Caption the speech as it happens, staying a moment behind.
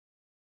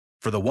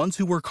For the ones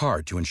who work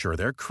hard to ensure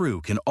their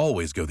crew can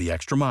always go the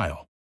extra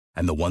mile,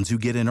 and the ones who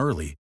get in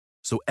early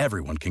so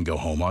everyone can go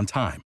home on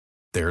time,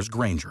 there's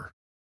Grainger,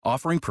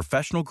 offering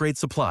professional-grade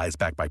supplies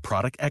backed by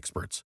product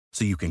experts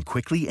so you can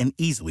quickly and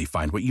easily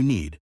find what you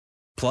need.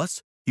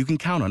 Plus, you can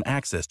count on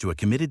access to a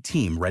committed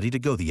team ready to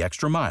go the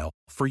extra mile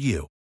for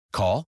you.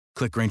 Call,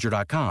 click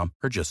Grainger.com,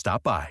 or just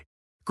stop by.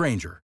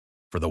 Grainger,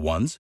 for the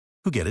ones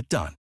who get it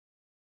done.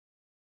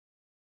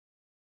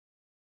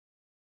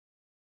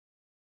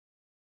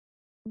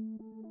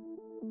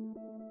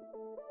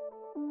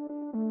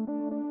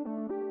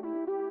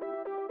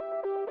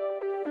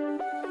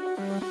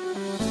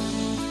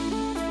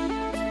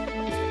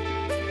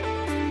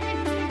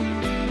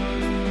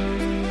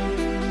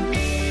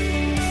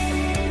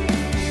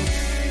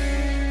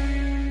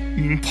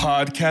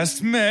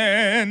 Podcast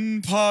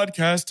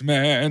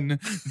man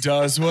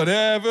does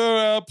whatever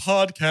a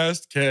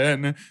podcast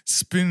can,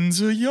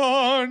 spins a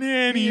yarn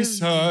any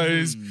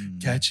size,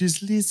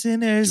 catches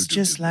listeners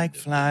just like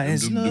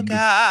flies. Look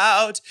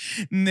out,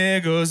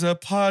 there goes a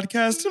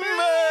podcast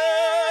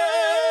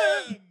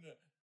man.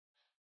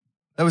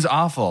 That was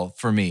awful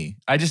for me.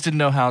 I just didn't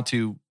know how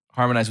to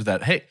harmonize with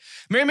that. Hey,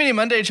 Merry Mini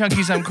Monday,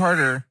 Chunkies. I'm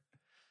Carter.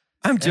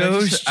 I'm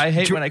Doge. I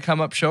hate when I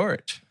come up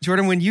short.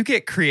 Jordan, when you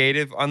get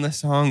creative on the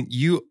song,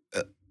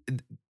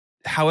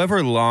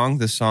 however long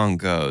the song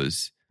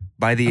goes,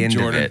 by the end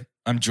of it.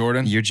 I'm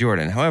Jordan. You're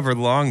Jordan. However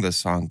long the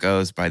song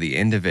goes, by the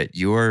end of it,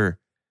 you're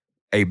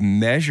a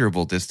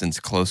measurable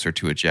distance closer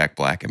to a Jack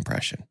Black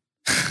impression.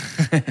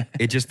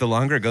 It just, the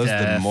longer it goes,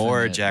 the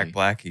more Jack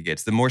Black it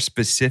gets. The more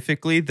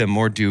specifically, the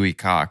more Dewey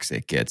Cox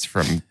it gets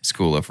from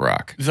School of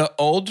Rock. The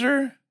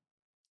older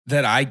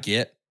that I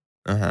get,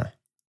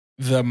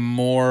 the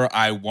more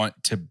I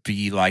want to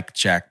be like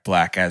Jack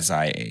Black as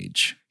I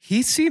age.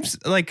 He seems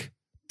like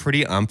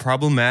pretty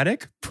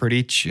unproblematic,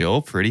 pretty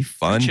chill, pretty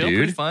fun, dude.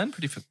 Pretty fun,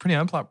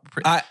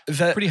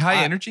 pretty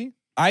high energy.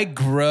 I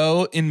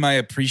grow in my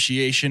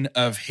appreciation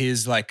of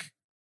his like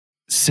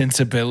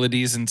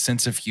sensibilities and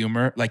sense of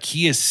humor. Like,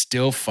 he is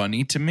still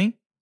funny to me.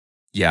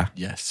 Yeah.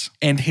 Yes.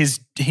 And his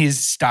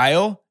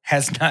style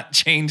has not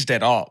changed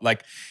at all.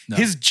 Like,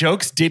 his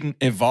jokes didn't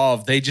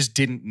evolve. They just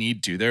didn't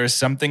need to. There is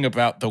something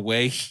about the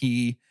way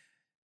he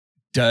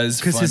does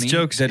because his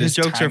jokes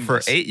are for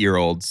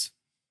 8-year-olds.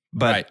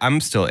 But I'm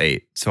still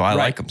 8, so I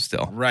like them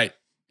still. Right.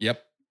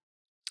 Yep.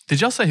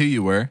 Did y'all say who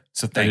you were?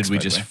 So thanks. Or did we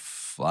just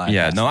fly?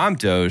 Yeah. No, I'm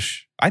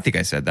Doge. I think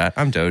I said that.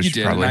 I'm Doge. You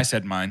did. Probably. And I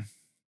said mine.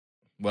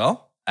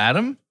 Well,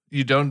 Adam,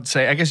 I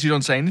guess you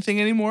don't say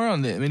anything anymore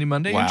on the Mini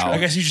Monday intro. I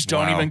guess you just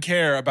don't even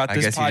care about this podcast.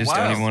 I guess you just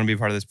don't even want to be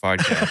part of this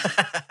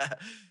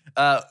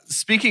podcast.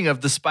 Speaking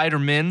of the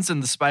Spider-Mans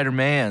and the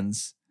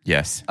Spider-Mans.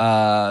 Yes.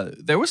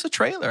 There was a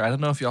trailer. I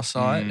don't know if y'all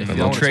saw it. If you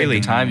don't take the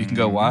time, you can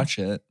go watch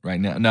it right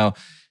now. No,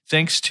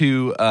 thanks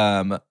to,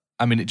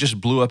 it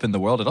just blew up in the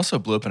world. It also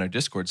blew up in our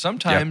Discord.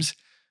 Sometimes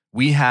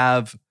we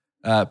have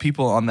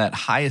people on that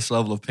highest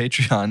level of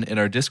Patreon in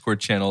our Discord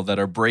channel that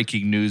are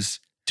breaking news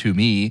to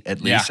me,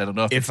 at least. I don't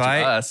know if it's to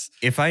us.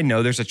 If I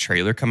know there's a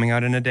trailer coming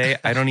out in a day,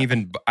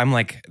 I'm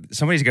like,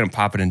 somebody's going to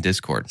pop it in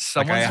Discord.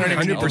 Someone's I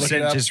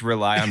 100% just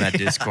rely on that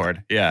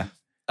Discord. Yeah.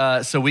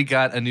 So we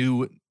got a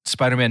new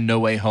Spider-Man No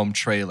Way Home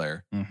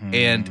trailer,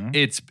 and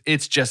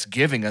it's just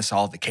giving us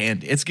all the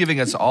candy. It's giving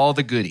us all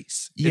the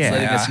goodies. Yeah. It's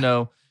letting us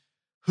know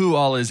who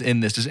all is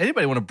in this. Does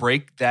anybody want to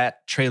break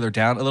that trailer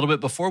down a little bit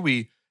before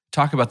we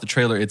talk about the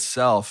trailer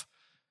itself?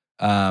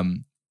 I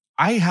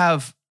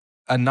have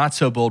a not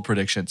so bold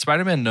prediction.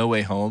 Spider-Man No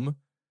Way Home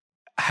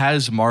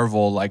has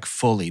Marvel like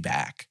fully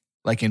back,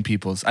 like in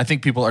people's. I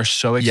think people are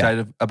so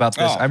excited about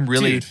this. I'm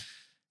really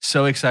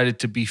so excited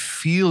to be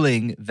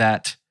feeling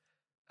that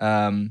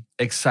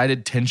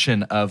excited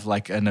tension of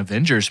like an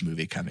Avengers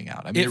movie coming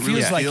out. I mean, it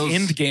feels like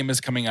Endgame is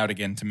coming out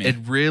again to me. It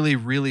really,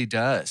 really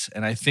does.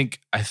 And I think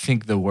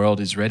the world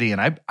is ready.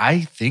 And I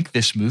think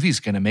this movie is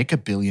going to make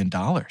 $1 billion.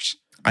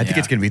 I think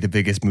it's going to be the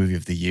biggest movie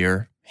of the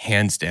year,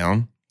 hands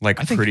down. Like,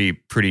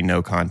 pretty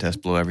no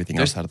contest, blow everything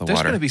else out of the water.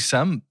 There's going to be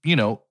some,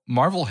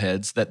 Marvel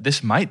heads that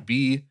this might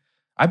be.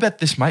 I bet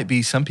this might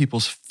be some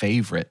people's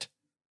favorite.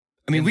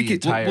 I mean,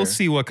 we'll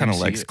see what kind of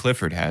legs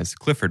Clifford has.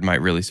 Clifford might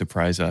really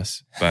surprise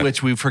us. But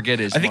which we forget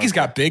is I think he's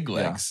got big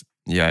legs.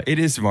 Yeah, it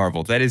is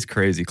Marvel. That is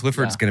crazy.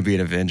 Clifford's going to be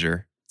an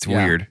Avenger. It's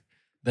weird.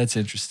 That's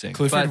interesting.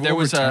 Clifford will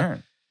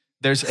return.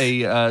 There's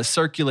a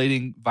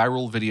circulating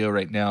viral video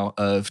right now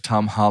of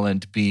Tom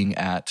Holland being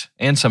at,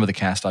 and some of the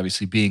cast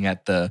obviously being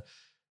at the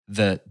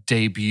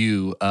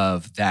debut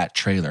of that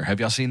trailer. Have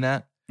y'all seen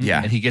that?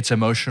 Yeah. And he gets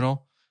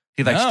emotional.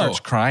 He starts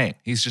crying.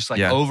 He's just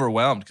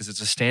overwhelmed because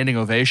it's a standing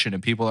ovation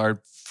and people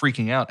are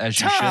freaking out as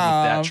you should with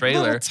that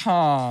trailer.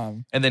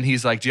 Tom. And then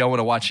he's like, do y'all want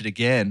to watch it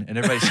again? And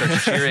everybody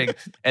starts cheering.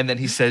 And then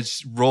he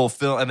says, roll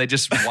film. And they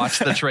just watch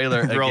the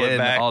trailer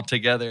again all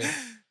together.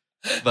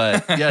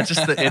 But yeah,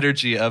 just the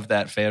energy of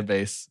that fan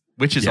base,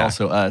 which is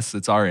also us.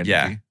 It's our energy.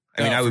 Yeah.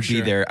 I mean, I would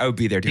be there. I would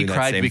be there doing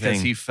that same thing. He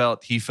cried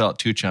because he felt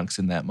two chunks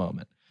in that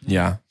moment.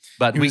 Yeah.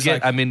 But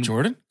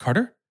Jordan,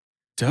 Carter,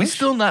 Doge? We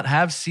still not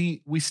have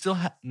C. We still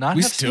not have C.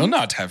 We still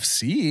not have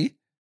C.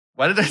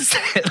 Why did I say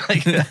it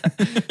like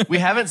that? We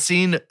haven't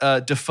seen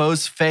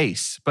Defoe's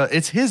face, but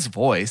it's his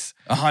voice.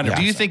 100%.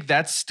 Do you think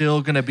that's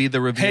still going to be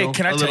the reveal? Hey,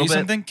 can I tell you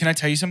something? Can I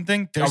tell you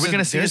something? Are we going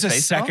to see his There's a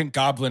face second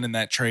goblin in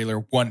that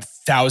trailer,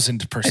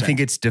 1,000%. I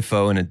think it's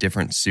Defoe in a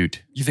different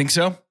suit. You think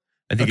so?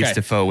 I think it's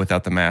Defoe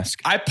without the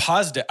mask. I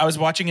paused it. I was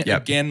watching it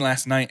again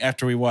last night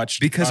after we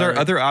watched. Because our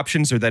other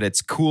options are that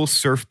it's cool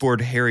surfboard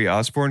Harry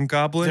Osborn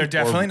Goblin. They're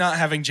definitely not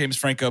having James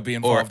Franco be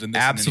involved in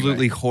this.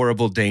 Absolutely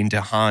horrible Dane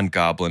DeHaan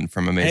Goblin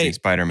from Amazing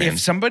Spider-Man.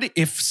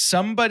 If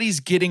somebody's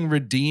getting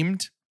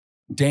redeemed,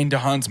 Dane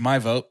DeHaan's my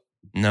vote.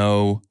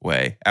 No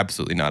way.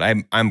 Absolutely not.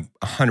 I'm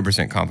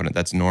 100% confident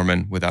that's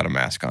Norman without a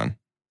mask on.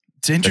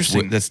 It's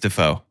interesting. That's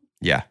Defoe.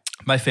 Yeah.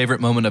 My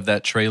favorite moment of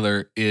that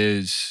trailer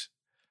is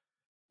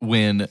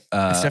when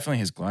it's definitely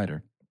his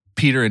glider.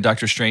 Peter and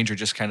Doctor Strange are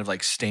just kind of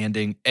like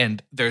standing,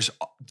 and there's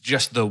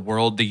just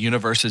the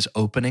universe is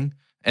opening,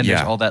 and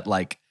there's all that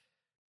like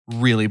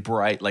really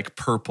bright like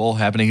purple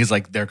happening. He's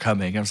like, they're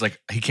coming. I was like,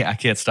 I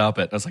can't stop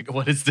it. I was like,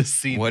 what is this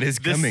scene? What is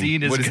this coming?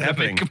 Scene is what is gonna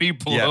happening? Make me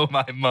blow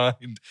my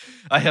mind.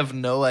 I have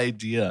no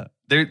idea.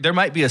 There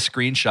might be a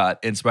screenshot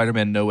in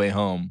Spider-Man No Way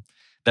Home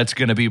that's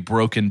going to be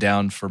broken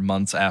down for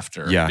months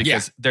after. Yeah.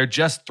 Because they're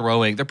just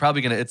throwing. They're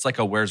probably going to. It's like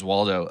a Where's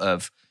Waldo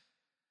of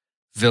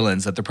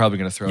villains that they're probably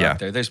going to throw out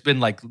there. There's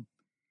been like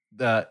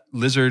the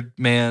Lizard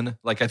Man.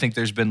 Like I think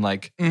there's been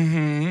like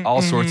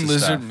all sorts of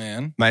Lizard stuff.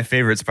 Man. My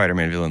favorite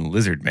Spider-Man villain,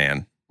 Lizard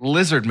Man.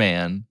 Lizard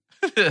Man.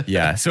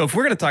 Yeah. So if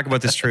we're going to talk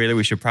about this trailer,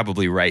 we should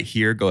probably right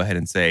here go ahead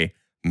and say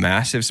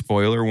massive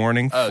spoiler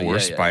warning for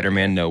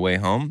Spider-Man No Way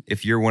Home.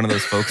 If you're one of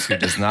those folks who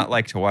does not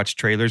like to watch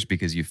trailers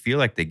because you feel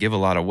like they give a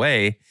lot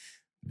away,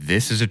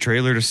 this is a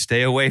trailer to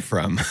stay away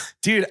from.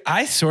 Dude,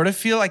 I sort of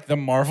feel like the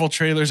Marvel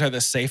trailers are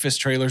the safest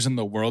trailers in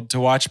the world to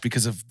watch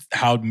because of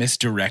how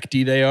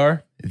misdirecty they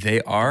are.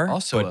 They are.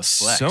 Also but a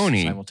flex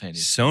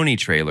Sony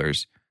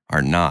trailers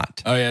are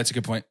not. Oh, yeah, that's a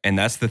good point. And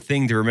that's the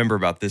thing to remember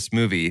about this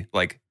movie.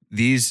 Like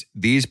these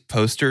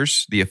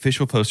posters, the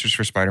official posters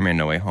for Spider-Man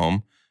No Way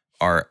Home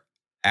are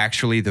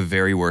actually the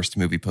very worst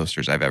movie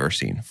posters I've ever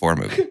seen for a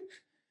movie.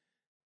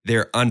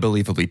 They're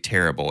unbelievably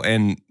terrible.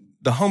 And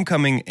the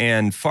Homecoming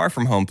and Far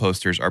From Home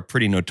posters are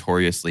pretty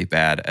notoriously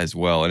bad as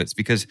well. And it's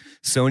because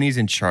Sony's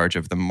in charge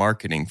of the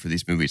marketing for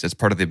these movies. That's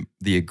part of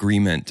the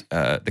agreement,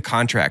 the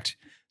contract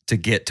to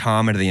get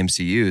Tom into the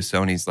MCU.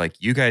 Sony's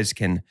like, you guys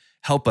can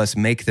help us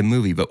make the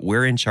movie, but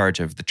we're in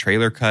charge of the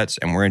trailer cuts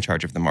and we're in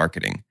charge of the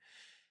marketing.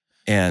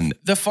 And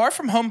the Far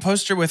From Home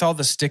poster with all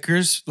the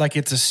stickers, like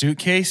it's a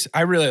suitcase,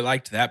 I really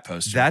liked that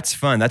poster. That's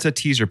fun. That's a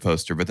teaser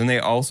poster. But then they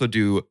also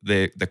do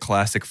the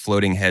classic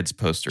floating heads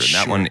poster. And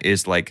that one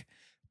is like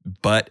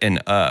butt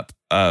and up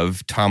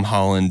of Tom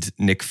Holland,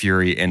 Nick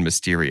Fury, and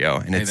Mysterio.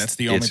 And that's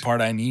the only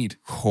part I need.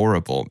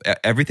 Horrible.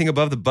 Everything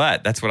above the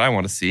butt. That's what I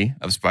want to see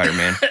of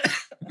Spider-Man.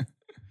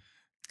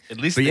 At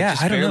least they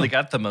just barely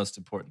got the most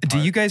important part. Do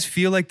you guys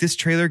feel like this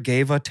trailer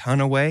gave a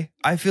ton away?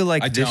 I feel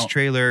like this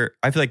trailer.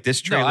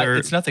 No,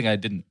 it's nothing I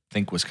didn't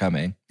think was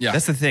coming. Yeah.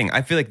 That's the thing.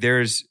 I feel like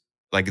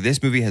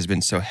this movie has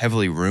been so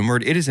heavily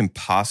rumored. It is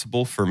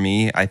impossible for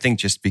me, I think,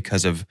 just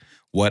because of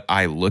what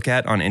I look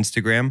at on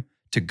Instagram,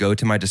 to go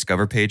to my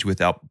Discover page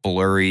without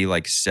blurry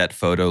like set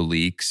photo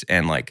leaks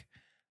and like.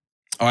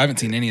 Oh, I haven't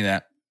seen any of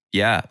that.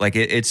 Yeah, like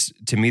it's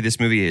to me, this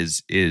movie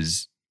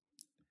is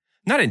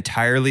not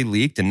entirely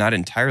leaked and not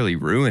entirely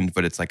ruined,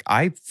 but it's like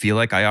I feel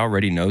like I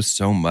already know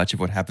so much of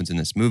what happens in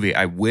this movie.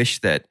 I wish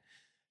that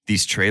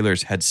these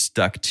trailers had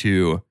stuck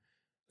to,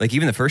 like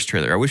even the first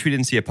trailer. I wish we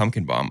didn't see a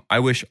pumpkin bomb. I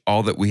wish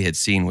all that we had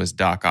seen was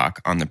Doc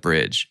Ock on the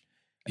bridge.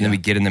 And then we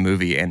get in the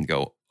movie and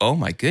go, oh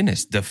my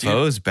goodness,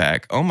 Defoe's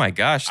back. Oh my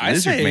gosh,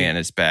 Lizard Man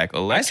is back.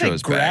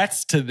 Electro's back.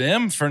 Congrats to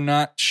them for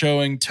not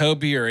showing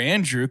Toby or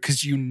Andrew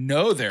because you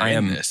know they're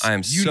in this. I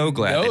am so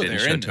glad they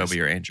didn't show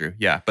Toby or Andrew.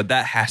 Yeah, but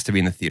that has to be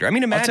in the theater. I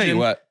mean, imagine. I'll tell you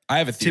what, I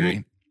have a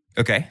theory.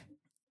 Okay.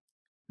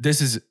 This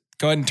is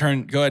go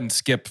ahead and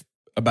skip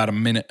about a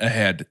minute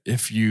ahead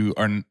if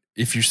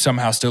you're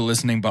somehow still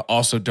listening but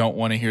also don't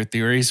want to hear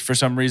theories for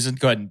some reason.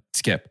 Go ahead and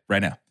skip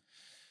right now.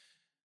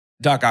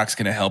 Doc Ock's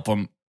going to help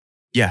them.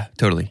 Yeah,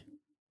 totally.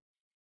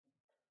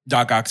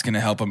 Doc Ock's going to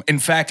help him. In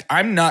fact,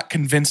 I'm not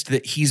convinced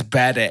that he's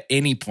bad at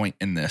any point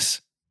in this.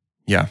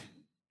 Yeah.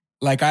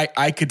 Like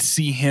I could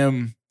see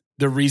him,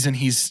 the reason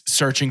he's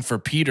searching for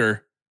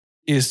Peter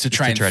is to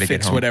try and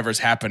fix whatever's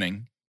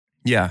happening.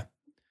 Yeah.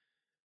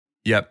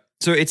 Yep.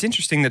 So it's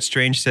interesting that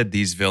Strange said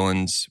these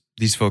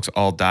folks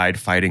all died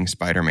fighting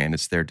Spider-Man.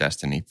 It's their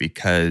destiny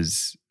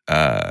because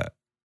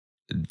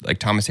like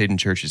Thomas Hayden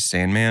Church's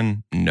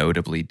Sandman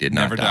notably did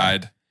not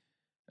die.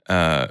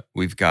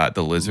 We've got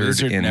the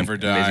Lizard in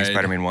Amazing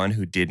Spider-Man 1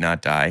 who did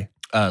not die.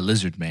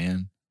 Lizard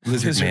Man.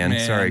 Lizard Man.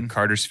 Sorry,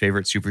 Carter's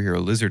favorite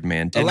superhero, Lizard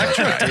Man.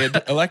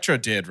 Electro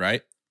did,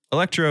 right?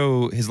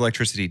 His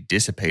electricity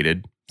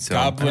dissipated. So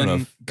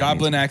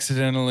Goblin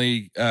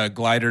accidentally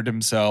glidered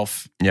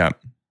himself. Yeah.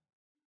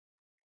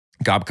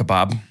 Gob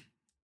Kebab.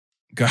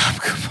 Gob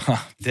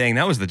Kebab. Dang,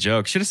 that was the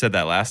joke. Should have said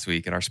that last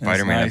week in our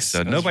Spider-Man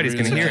episode. Nobody's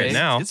going to hear it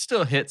now. It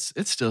still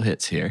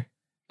hits here.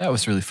 That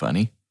was really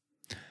funny.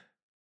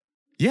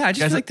 Yeah, I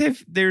just feel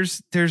like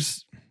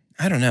there's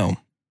I don't know.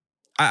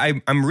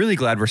 I'm really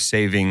glad we're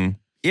saving,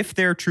 if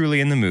they're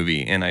truly in the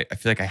movie, and I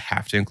feel like I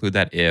have to include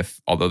that if,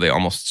 although they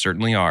almost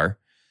certainly are.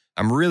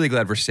 I'm really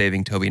glad we're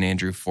saving Toby and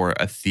Andrew for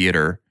a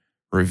theater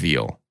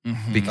reveal.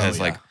 Because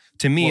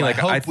to me, I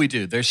hope we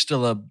do. There's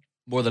still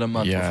more than a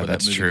month before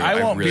that movie. True.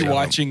 I won't be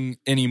watching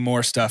any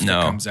more stuff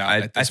that comes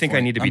out. I think I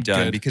need to be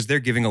done because they're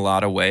giving a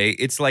lot away.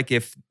 It's like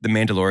if the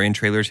Mandalorian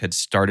trailers had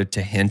started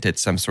to hint at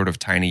some sort of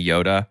tiny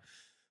Yoda,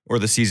 or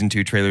the season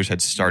 2 trailers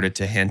had started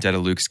to hint at a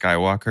Luke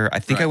Skywalker. I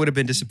think I would have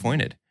been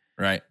disappointed.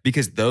 Right.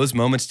 Because those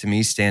moments to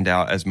me stand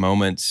out as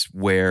moments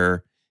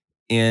where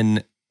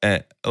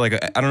I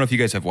don't know if you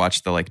guys have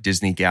watched the like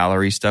Disney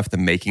Gallery stuff, the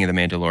making of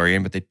the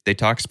Mandalorian, but they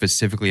talk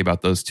specifically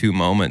about those 2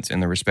 moments in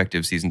the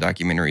respective season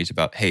documentaries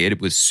about, hey, it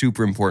was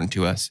super important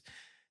to us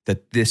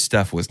that this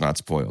stuff was not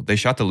spoiled. They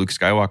shot the Luke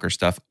Skywalker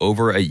stuff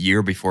over a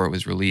year before it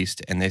was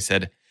released. And they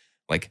said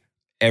like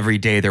every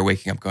day they're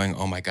waking up going,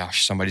 oh my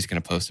gosh, somebody's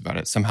going to post about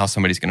it. Somehow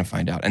somebody's going to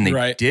find out. And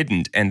they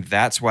didn't. And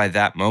that's why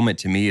that moment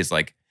to me is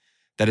like,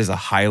 that is a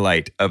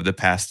highlight of the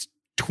past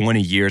 20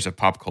 years of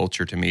pop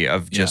culture to me,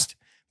 of just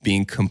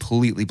being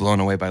completely blown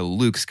away by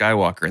Luke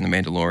Skywalker and The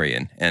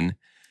Mandalorian. And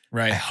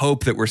I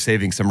hope that we're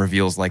saving some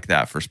reveals like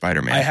that for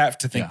Spider-Man. I have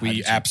to think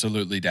we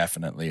absolutely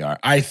definitely are.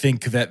 I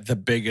think that the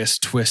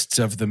biggest twists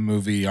of the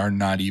movie are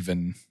not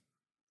even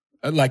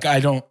like,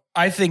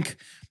 I think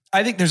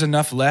there's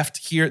enough left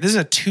here. This is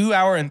a 2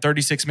 hour and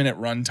 36 minute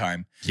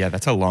runtime. Yeah,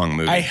 that's a long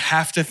movie. I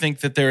have to think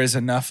that there is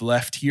enough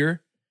left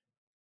here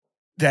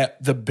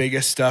that the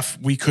biggest stuff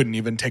we couldn't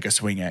even take a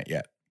swing at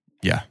yet.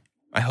 Yeah.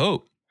 I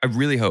hope. I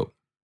really hope.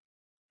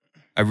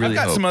 I've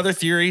got some other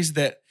theories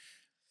that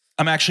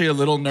I'm actually a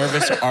little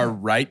nervous are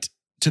right,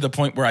 to the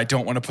point where I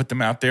don't want to put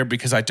them out there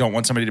because I don't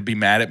want somebody to be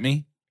mad at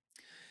me.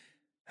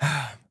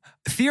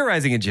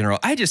 Theorizing in general,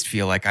 I just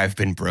feel like I've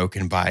been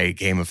broken by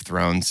Game of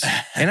Thrones.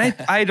 And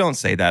I don't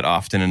say that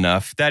often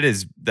enough. That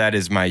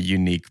is my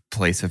unique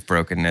place of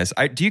brokenness.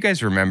 Do you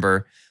guys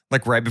remember,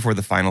 like right before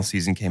the final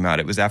season came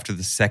out, it was after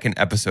the 2nd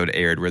episode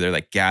aired where they're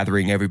like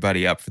gathering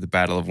everybody up for the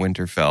Battle of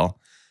Winterfell.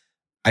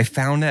 I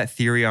found that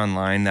theory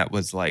online that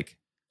was like,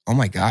 oh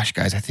my gosh,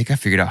 guys, I think I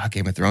figured out how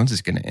Game of Thrones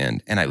is going to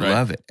end. And I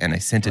love it. And I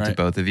sent it to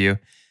both of you.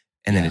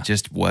 And then it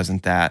just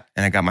wasn't that.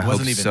 And I got my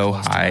hopes so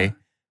high.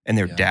 And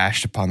they're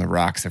dashed upon the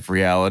rocks of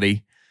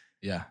reality.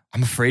 Yeah.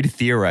 I'm afraid to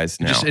theorize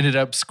now. You just ended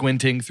up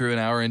squinting through an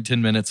hour and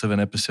 10 minutes of an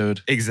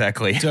episode.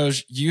 Exactly.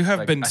 Doge, you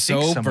have been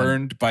so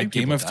burned by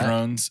Game of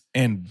Thrones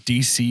and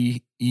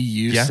DC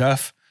EU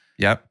stuff.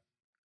 Yep.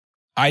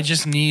 I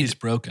just need... He's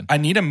broken. I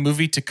need a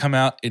movie to come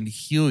out and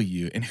heal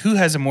you. And who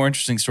has a more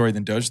interesting story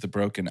than Doge the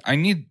Broken? I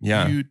need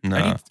you...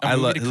 No. I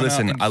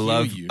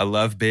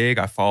love big.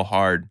 I fall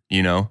hard.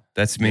 You know,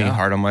 that's me.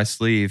 Hard on my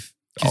sleeve.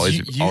 Always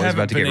about to get ripped up. You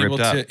haven't been able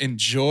to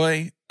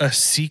enjoy a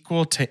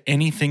sequel to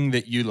anything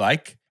that you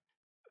like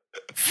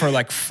for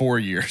like 4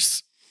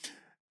 years.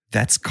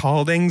 That's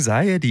called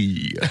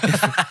anxiety.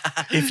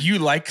 If you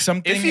like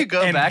something, if you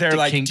go and back they're to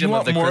like, Kingdom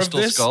of the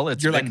Crystal Skull,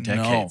 you're been like,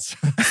 decades.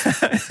 No.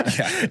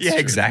 Yeah,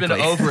 exactly. It's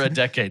been over a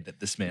decade that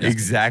this man has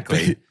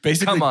exactly.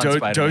 Basically,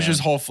 Doge's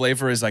whole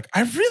flavor is like,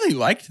 I really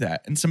liked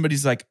that. And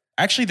somebody's like,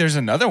 actually, there's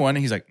another one.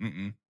 And he's like,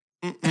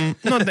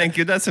 no, thank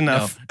you. That's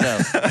enough. No.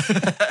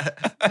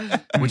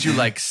 Would you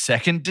like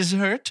second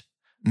dessert?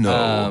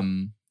 No.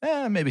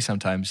 Maybe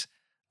sometimes.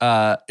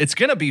 It's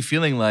going to be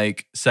feeling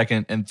like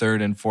second and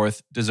third and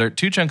fourth dessert.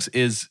 Two Chunks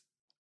is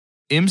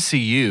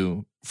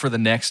MCU for the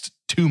next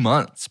 2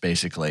 months,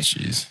 basically.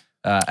 Jeez.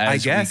 I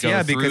guess,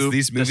 because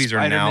these movies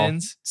are now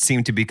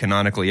seem to be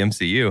canonically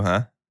MCU,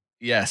 huh?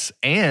 Yes.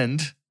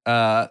 And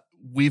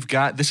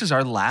this is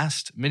our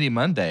last Mini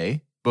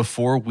Monday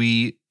before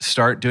we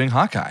start doing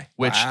Hawkeye,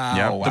 which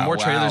the more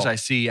trailers I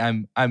see,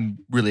 I'm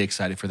really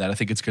excited for that. I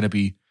think it's going to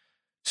be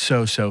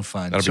so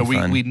fun. That'll be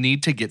fun. We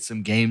need to get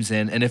some games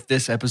in. And if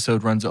this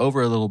episode runs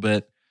over a little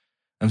bit,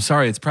 I'm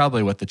sorry, it's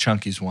probably what the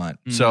Chunkies want.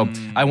 So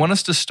I want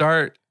us to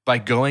start by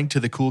going to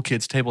the Cool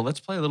Kids table. Let's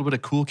play a little bit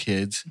of Cool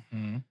Kids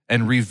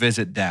and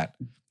revisit that.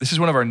 This is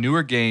one of our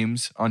newer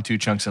games on Two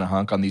Chunks and a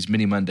Hunk on these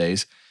Mini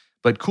Mondays.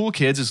 But Cool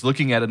Kids is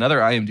looking at another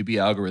IMDb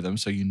algorithm,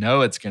 so you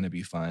know it's going to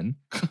be fun,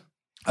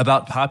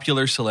 about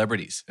popular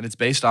celebrities. And it's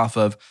based off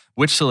of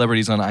which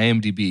celebrities on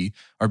IMDb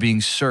are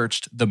being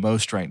searched the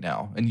most right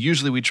now. And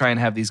usually we try and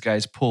have these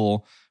guys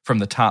pull from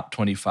the top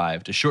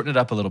 25. To shorten it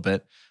up a little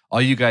bit,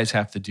 all you guys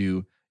have to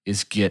do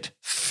is get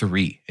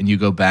 3, and you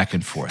go back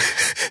and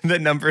forth. The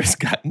number has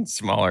gotten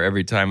smaller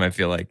every time, I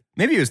feel like.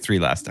 Maybe it was 3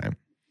 last time.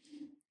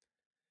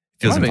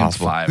 Feels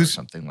impossible. 5 or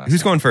something last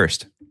Who's time. going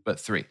first? But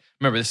 3.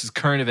 Remember, this is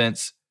current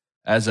events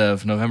as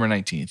of November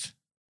 19th.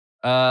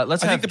 I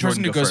think the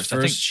person who goes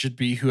first should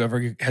be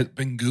whoever has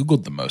been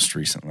Googled the most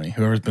recently,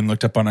 whoever's been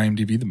looked up on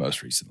IMDb the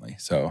most recently.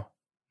 So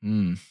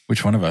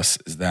which one of us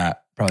is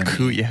that? Probably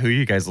who are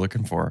you guys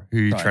looking for? Who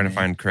are you trying to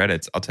find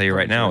credits? I'll tell you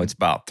right now, it's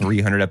about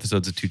 300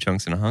 episodes of Two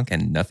Chunks and a Hunk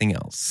and nothing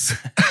else.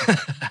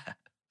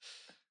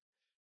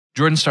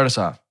 Jordan, start us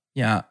off.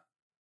 Yeah.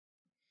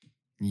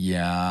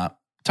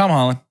 Tom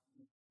Holland.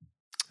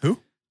 Who?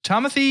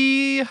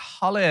 Timothy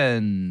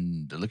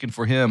Holland. Looking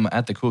for him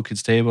at the Cool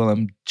Kids table.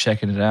 I'm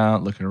checking it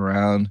out, looking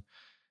around.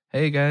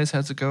 Hey, guys,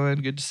 how's it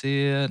going? Good to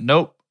see you.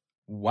 Nope.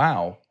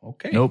 Wow.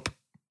 Okay. Nope.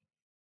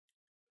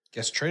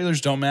 Guess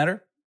trailers don't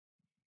matter.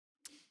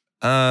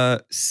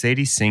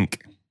 Sadie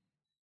Sink.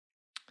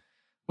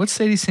 What's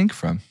Sadie Sink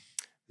from?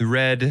 The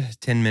Red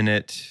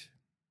 10-minute,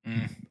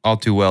 all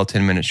too well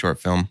 10-minute short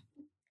film.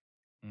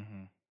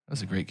 That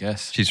was a great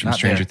guess. She's from Not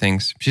Stranger there.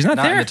 Things. She's not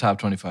there. In the top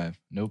 25.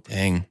 Nope.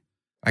 Dang.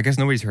 I guess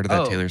nobody's heard of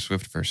that Oh. Taylor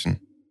Swift person.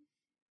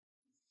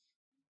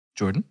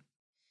 Jordan?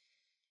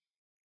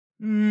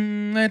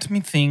 Let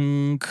me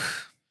think.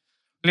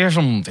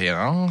 How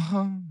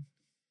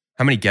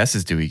many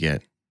guesses do we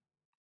get?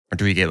 Or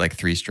do we get like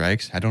 3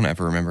 strikes? I don't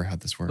ever remember how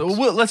this works.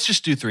 Well, let's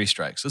just do 3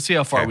 strikes. Let's see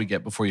how far Okay. we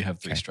get before you have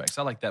 3 Okay. strikes.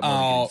 I like that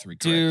more than getting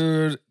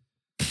 3 correct.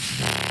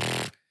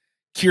 Dude.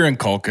 Kieran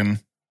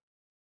Culkin.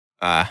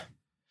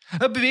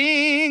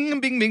 Bing,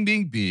 bing, bing,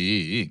 bing,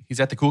 bing. He's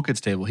at the Cool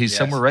Kids table. He's Yes.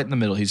 somewhere right in the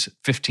middle. He's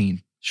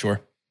 15.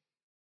 Sure.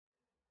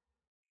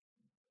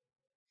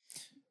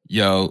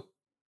 Yo,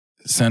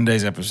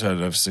 Sunday's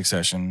episode of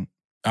Succession.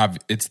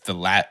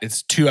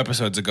 It's 2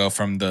 episodes ago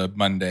from the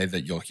Monday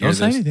that you'll hear Don't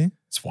say this. anything.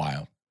 It's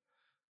wild.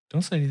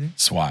 Don't say anything.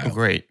 It's Oh, wild.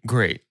 great.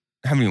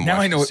 I haven't even Now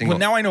watched I know. a single,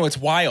 Now I know it's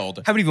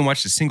wild. haven't even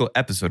watched a single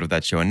episode of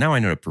that show, and now I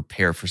know to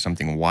prepare for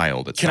something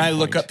wild. At Can some I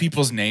look point. up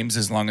people's names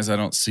as long as I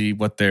don't see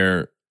what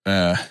their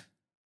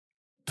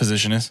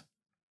position is?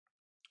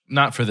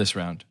 Not for this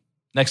round.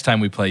 Next time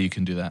we play, you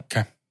can do that.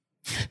 Okay.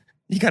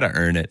 You got to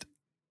earn it.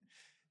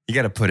 You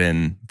got to put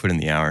in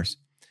the hours.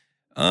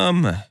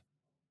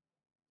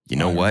 You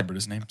know I what? remembered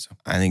his name. So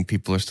I think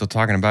people are still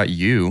talking about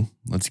you.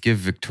 Let's give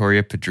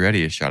Victoria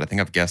Pedretti a shot. I think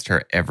I've guessed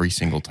her every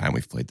single time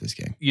we've played this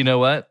game. You know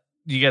what?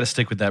 You got to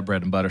stick with that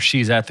bread and butter.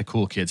 She's at the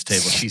Cool Kids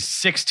table. She's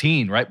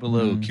 16, right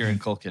below Kieran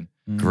Culkin.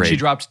 Great. She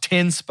dropped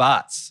 10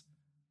 spots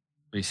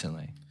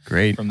recently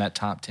Great. from that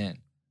top 10.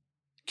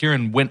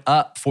 Kieran went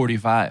up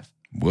 45.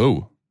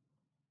 Whoa.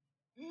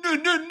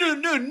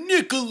 No,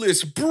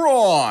 Nicholas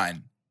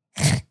Braun.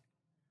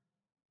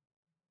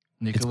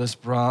 Nicholas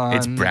Braun.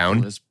 it's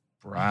Brown.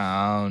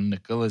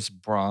 Nicholas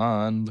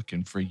Braun,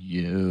 looking for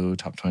you.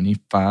 Top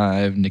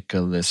 25.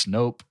 Nicholas.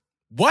 Nope.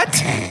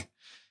 What?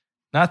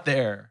 Not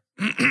there.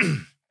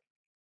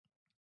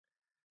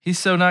 He's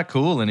so not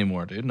cool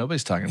anymore, dude.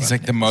 Nobody's talking about He's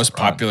like the Nicholas most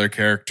Braun. popular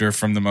character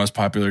from the most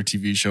popular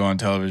TV show on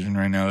television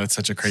right now. That's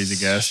such a crazy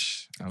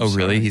guess. I'm Oh,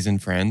 really? sorry. He's in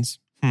Friends?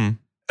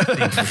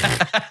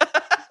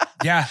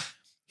 Yeah.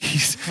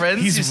 He's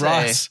Friends, He's you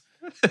Ross,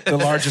 the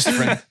largest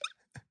friend.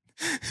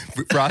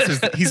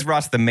 He's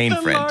Ross, the main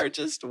the friend.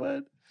 largest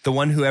one. The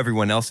one who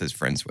everyone else is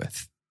friends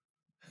with.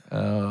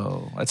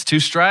 Oh, that's 2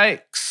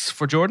 strikes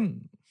for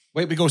Jordan.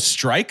 Wait, we go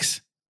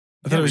strikes?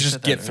 I thought Yeah, it was we just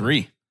said that get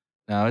earlier. 3.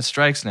 No, it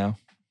strikes now.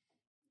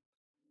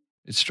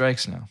 It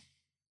strikes now.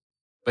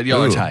 But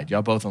y'all are Ooh. tied.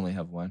 Y'all both only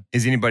have 1.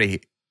 Is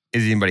anybody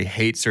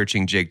hate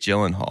searching Jake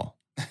Gyllenhaal?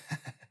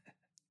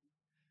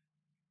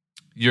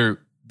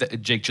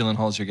 Jake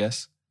Gyllenhaal's your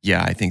guess?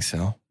 Yeah, I think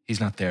so. He's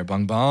not there.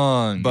 Bong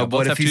bong. Y'all But both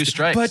what have if 2 he's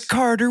strikes? But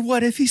Carter,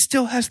 what if he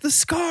still has the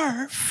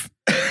scarf?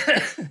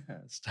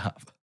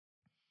 Stop.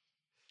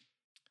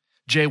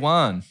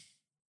 J1.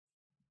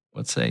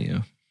 What say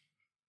you?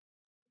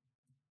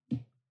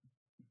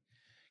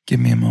 Give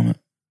me a moment.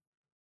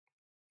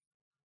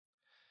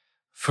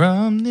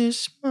 From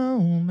this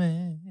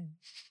moment,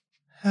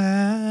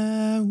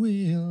 I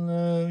will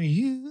love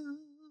you.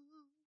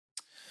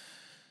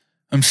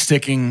 I'm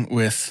sticking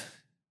with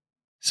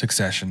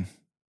Succession.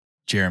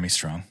 Jeremy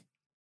Strong.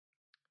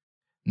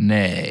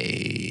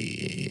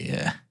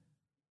 Nay.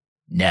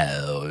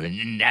 No.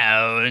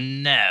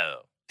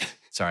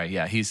 Sorry,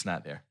 yeah, he's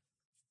not there.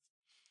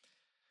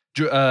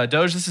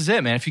 Doge, this is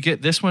it, man. If you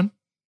get this one,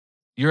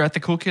 you're at the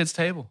Cool Kids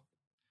table.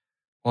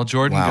 While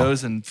Jordan Wow.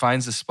 goes and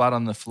finds a spot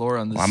on the floor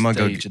on the Well, I'm gonna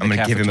stage. I'm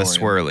gonna give him a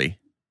swirly.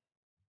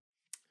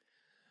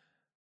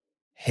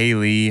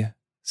 Haley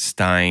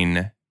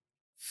Steinfeld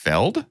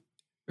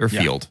or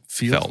Yeah. Field?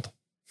 Field.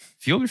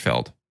 Field or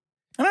Feld?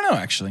 I don't know,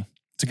 actually.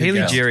 It's a good Haley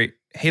guess. Jerry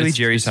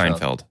It's Feld.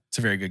 Seinfeld. It's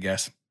a very good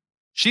guess.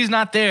 She's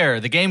not there.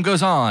 The game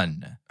goes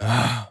on.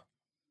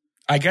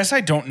 I guess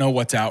I don't know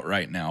what's out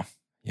right now.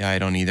 Yeah, I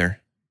don't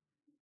either.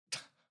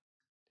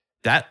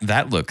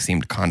 That look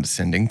seemed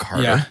condescending,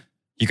 Carter. Yeah.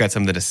 You got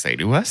something to say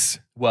to us?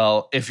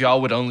 Well, if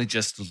y'all would only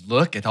just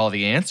look at all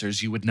the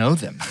answers, you would know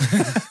them.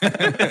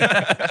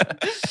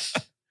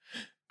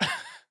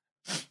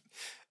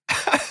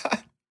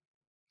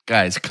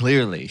 Guys,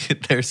 clearly,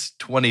 there's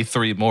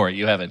 23 more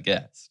you haven't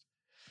guessed.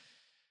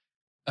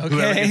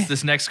 Whoever gets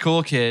this next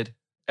cool kid.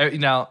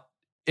 Now,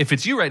 if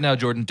it's you right now,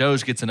 Jordan,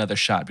 Doge gets another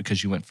shot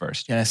because you went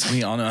first. Yes,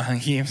 we all know how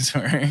games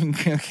work.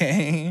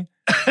 Okay.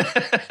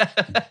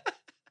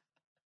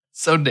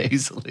 So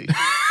nasally.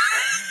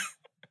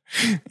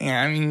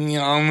 Yeah, I mean, we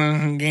all know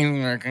how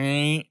games work,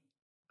 right?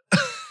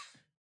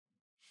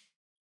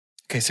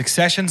 Okay,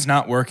 Succession's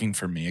not working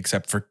for me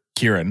except for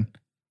Kieran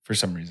for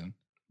some reason.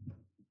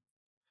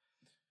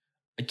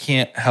 I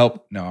can't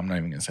help. No, I'm not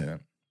even going to say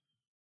that.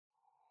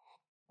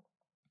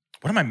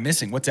 What am I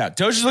missing? What's out?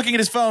 Doja's looking at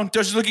his phone.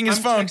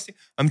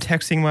 I'm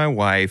texting my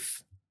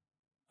wife.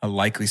 A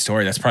likely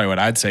story. That's probably what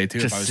I'd say too.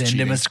 Just if I was send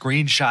cheating. him a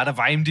screenshot of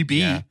IMDb.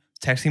 Yeah.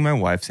 Texting my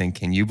wife saying,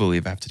 can you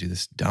believe I have to do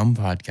this dumb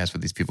podcast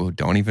with these people who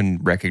don't even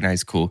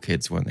recognize cool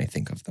kids when they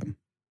think of them?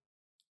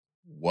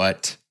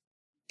 What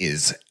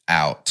is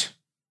out?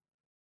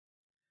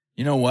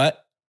 You know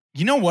what?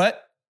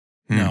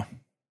 No.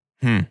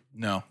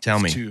 No. Tell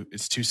me.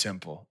 It's too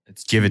simple.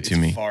 Give it to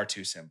me. Far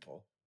too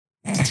simple.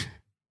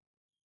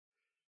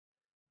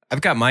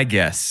 I've got my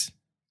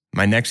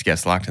next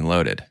guess locked and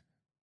loaded.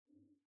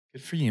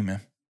 Good for you,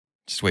 man.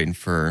 Just waiting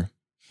for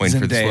the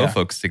slow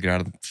folks to get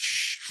out of the...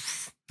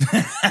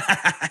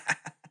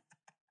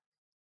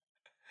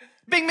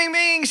 Bing, bing,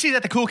 bing. She's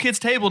at the cool kids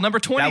table, number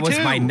 22. That was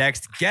my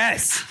next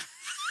guess.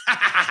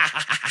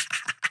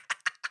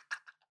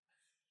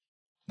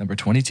 Number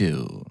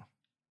 22.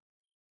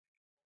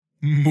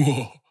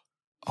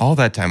 All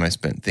that time I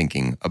spent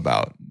thinking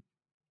about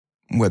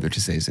whether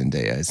to say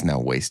Zendaya is now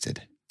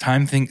wasted.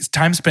 Time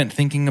spent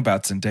thinking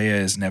about Zendaya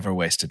is never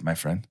wasted, my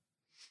friend.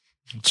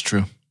 It's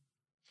true.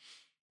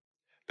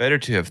 Better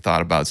to have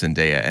thought about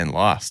Zendaya and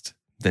lost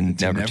than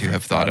never to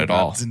have thought at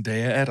all.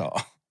 Zendaya at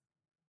all.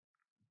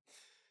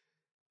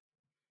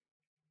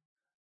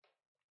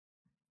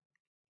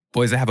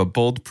 Boys, I have a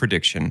bold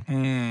prediction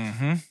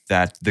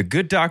that The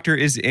Good Doctor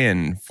is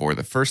in for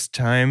the first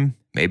time,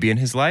 maybe in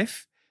his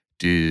life.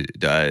 Do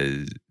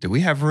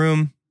we have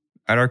room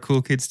at our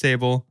cool kids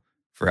table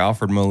for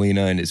Alfred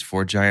Molina and his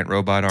 4 giant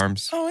robot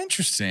arms? Oh,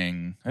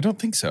 interesting. I don't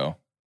think so.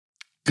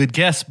 Good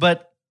guess,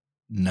 but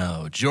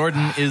no.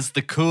 Jordan is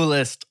the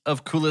coolest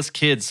of coolest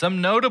kids.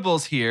 Some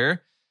notables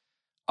here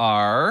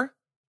are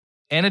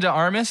Ana de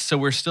Armas. So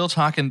we're still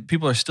talking,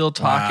 people are still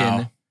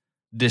talking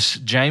this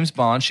James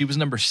Bond. She was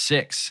number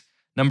 6.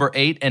 Number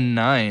 8 and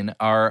 9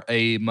 are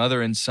a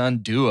mother and son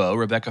duo,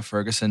 Rebecca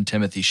Ferguson,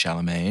 Timothy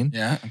Chalamet.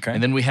 Yeah, okay.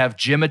 And then we have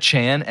Gemma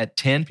Chan at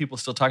 10. People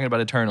still talking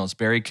about Eternals.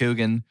 Barry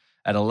Coogan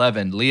at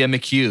 11. Leah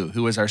McHugh,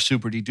 who is our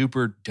super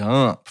duper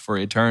dump for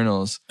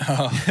Eternals,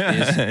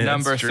 is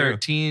number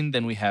 13.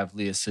 Then we have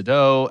Leah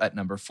Seydoux at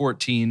number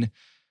 14.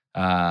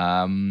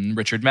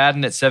 Richard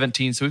Madden at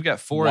 17. So we've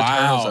got 4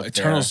 Eternals up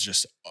Eternals there.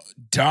 just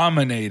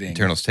dominating.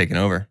 Eternals taking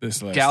over.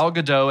 This list. Gal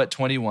Gadot at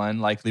 21,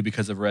 likely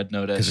because of Red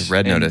Notice. Because of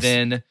Red Notice.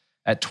 And then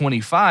at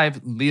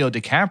 25, Leo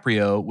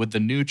DiCaprio with the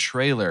new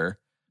trailer.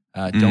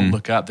 Don't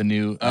Look Up, the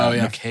new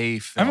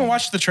McKay film. I haven't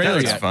watched the trailer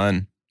That yet. looks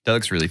fun. That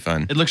looks really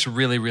fun. It looks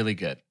really, really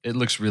good.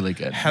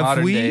 Have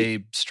Modern we-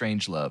 day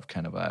Strange Love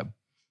kind of vibe.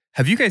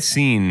 Have you guys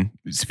seen,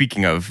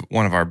 speaking of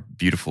one of our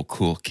beautiful,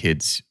 cool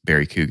kids,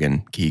 Barry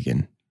Keegan.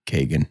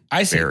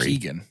 I say Barry.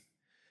 Keegan.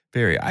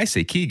 Barry, I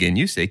say Keegan,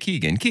 you say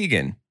Keegan.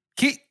 Keegan.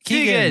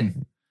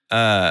 One of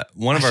I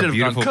our should have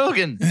beautiful... gone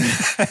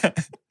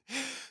Kogan.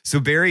 So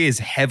Barry is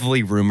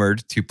heavily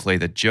rumored to play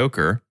the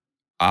Joker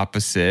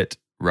opposite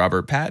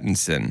Robert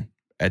Pattinson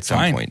at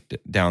some point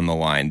down the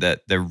line.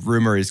 That the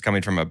rumor is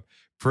coming from a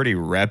pretty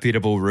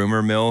reputable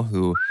rumor mill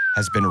who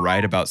has been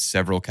right about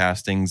several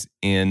castings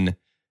in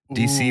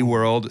DC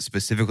world,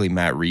 specifically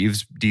Matt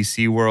Reeves'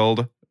 DC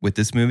world with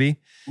this movie.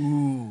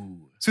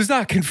 Ooh. So it's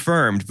not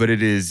confirmed, but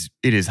it is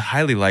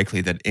highly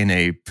likely that in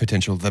a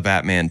potential The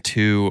Batman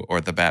 2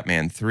 or The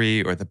Batman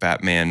 3 or The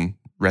Batman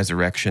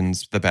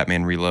Resurrections, The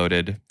Batman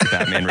Reloaded, The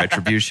Batman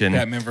Retribution,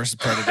 Batman versus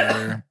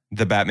Predator,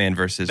 The Batman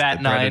versus Bat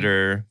the 9.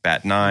 Predator,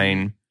 Bat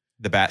 9,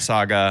 The Bat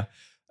Saga.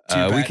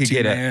 We could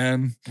get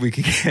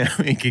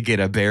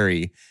a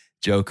Barry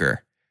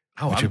Joker.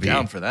 Oh, which I'm would be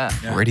down for that.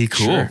 Pretty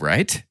cool, sure.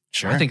 right?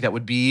 Sure. I think that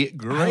would be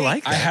great. I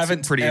like that. I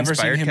haven't Pretty ever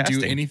seen inspired him do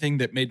casting. anything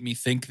that made me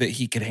think that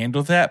he could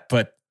handle that,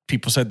 but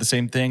people said the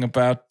same thing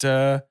about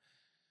Heath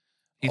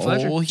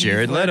Ledger. old Heath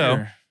Jared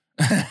Leto.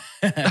 Ledger.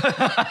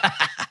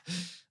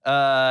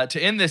 To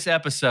end this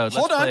episode,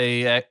 Hold let's on.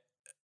 play.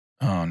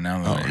 Oh,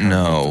 now that Oh, I heard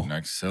no. what the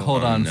next syllable-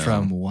 Hold on, no.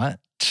 from what?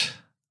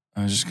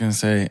 I was just gonna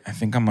say, I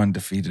think I'm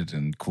undefeated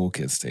in Cool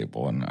Kids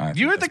Table, and I think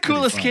You're that's the pretty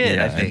coolest fun. kid,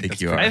 Yeah, I think.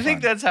 think you That's are. I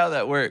think that's how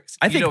that works.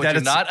 I You think know what that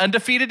you're is- not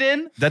undefeated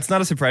in? That's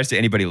not a surprise to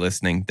anybody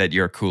listening that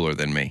you're cooler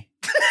than me.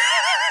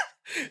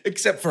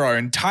 Except for our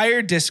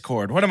entire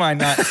Discord. What am I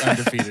not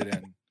undefeated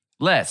in?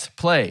 Let's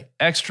play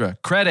extra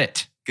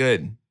credit.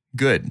 Good.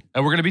 And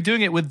we're going to be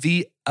doing it with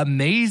the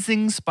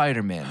Amazing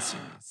Spider-Man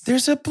series.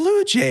 There's a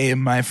blue jay in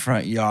my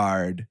front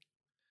yard.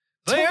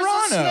 There's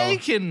Toronto. a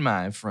snake in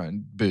my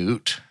front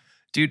boot.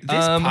 Dude, this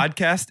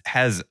podcast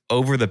has,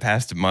 over the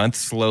past month,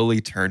 slowly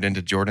turned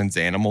into Jordan's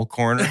Animal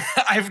Corner.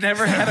 I've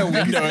never had a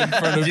window in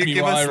front of You me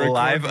give while I us record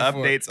live before.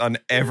 updates on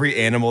every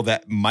animal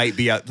that might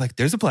be out. Like,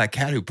 there's a black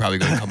cat who probably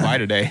going to come by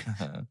today.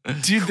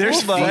 Dude,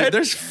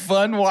 there's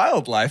fun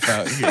wildlife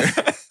out here.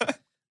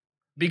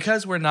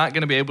 Because we're not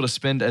going to be able to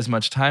spend as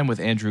much time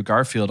with Andrew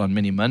Garfield on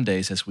many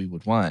Mondays as we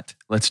would want,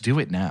 let's do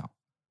it now.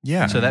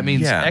 Yeah. So that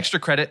means Yeah. extra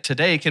credit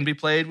today can be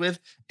played with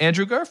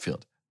Andrew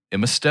Garfield,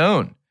 Emma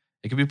Stone.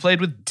 It can be played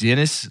with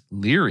Dennis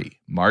Leary,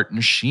 Martin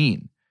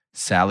Sheen,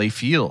 Sally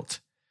Field.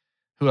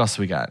 Who else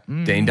we got?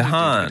 Dane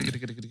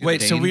DeHaan.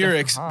 Wait, so Dane we are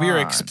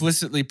DeHaan.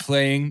 explicitly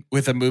playing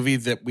with a movie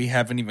that we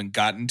haven't even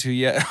gotten to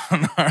yet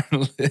on our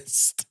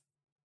list.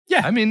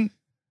 Yeah. I mean,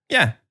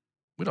 Yeah.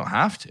 we don't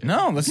have to.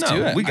 No, let's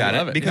do it. We got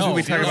I it. love Because No,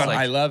 we talk about,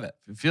 I love it.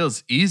 If it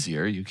feels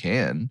easier, you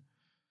can.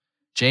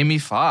 Jamie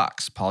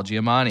Foxx, Paul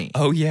Giamatti,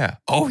 Oh, yeah.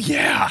 Oh,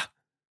 yeah.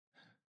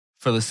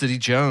 Felicity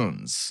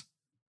Jones,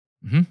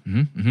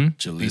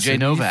 BJ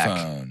Novak.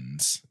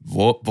 Phones.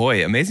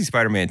 Boy, Amazing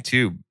Spider-Man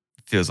 2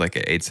 feels like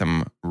it ate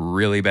some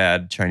really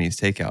bad Chinese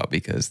takeout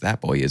because that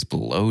boy is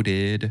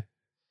bloated.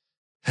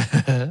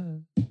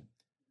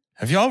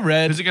 Have y'all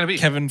read Who's it gonna be?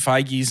 Kevin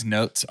Feige's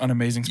notes on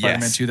Amazing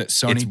Spider-Man Yes. 2 that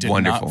Sony It's did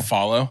wonderful. not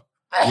follow?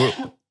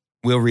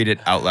 We'll read it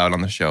out loud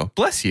on the show.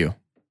 Bless you.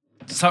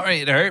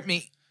 Sorry, it hurt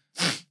me.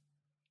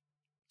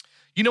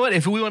 You know what?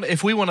 If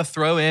we want to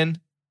throw in,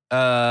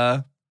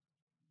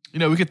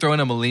 we could throw in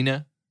a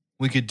Melina.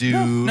 We could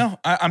do No,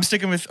 I'm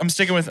sticking with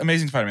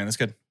Amazing Spider-Man. That's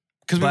good.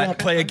 Because we But won't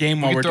play a game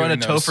We while could we're throw in a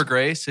doing those. Topher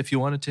Grace if you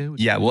wanted to.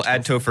 Yeah, we'll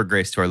add Topher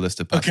Grace to our list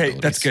of Okay,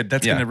 possibilities. that's good.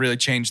 That's Yeah. going to really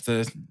change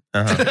the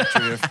Uh-huh.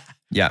 trajectory of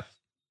Yeah.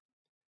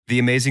 The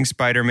Amazing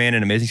Spider-Man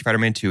and Amazing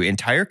Spider-Man 2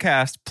 entire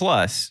cast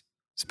plus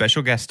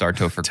special guest star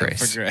Topher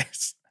Grace. Topher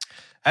Grace.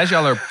 As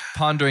y'all are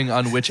pondering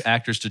on which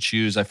actors to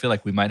choose, I feel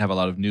like we might have a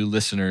lot of new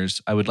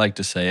listeners. I would like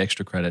to say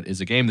Extra Credit is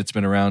a game that's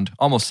been around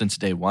almost since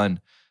day one.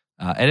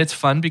 And it's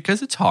fun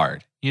because it's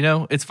hard.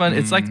 It's fun.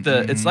 It's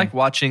like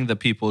watching the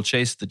people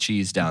chase the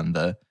cheese down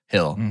the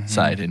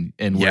hillside in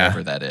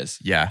wherever that is.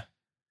 Yeah.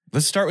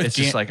 Let's start with It's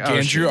just like, oh,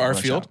 Andrew shit, watch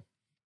Arfield. out.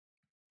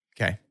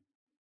 Okay.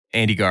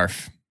 Andy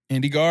Garf.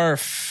 Andy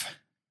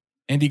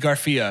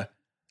Garfia.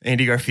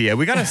 Andy Garcia.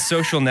 We got a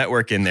social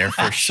network in there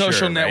for sure.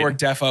 Social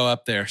network right? defo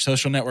up there.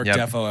 Social network Yep.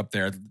 defo up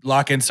there.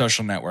 Lock in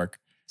social network.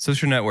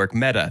 Social network,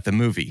 Meta, the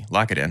movie.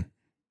 Lock it in.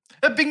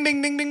 Bing,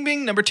 bing, bing, bing,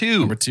 bing. Number 2.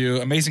 Number 2,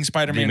 Amazing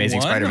Spider-Man The Amazing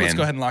 1. Spider-Man. Let's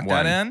go ahead and lock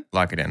 1. that in.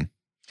 Lock it in.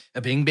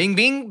 Bing, bing,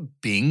 bing,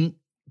 bing,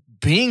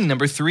 bing.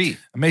 Number 3.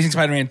 Amazing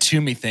Spider-Man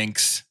 2,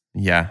 methinks.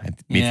 Yeah.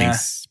 Yeah.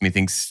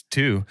 Methinks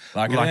too.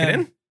 Lock it it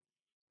in.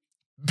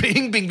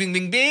 Bing, bing, bing,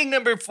 bing, bing.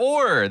 Number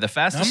 4. The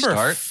fastest Number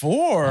start.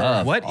 4.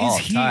 Of What all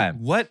is he? time.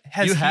 What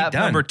has You he have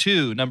done? number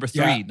 2, number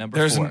 3, Yeah, number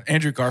there's 4. an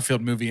Andrew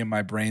Garfield movie in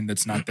my brain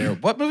that's not there.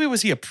 What movie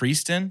was he a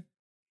priest in?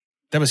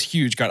 That was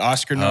huge. Got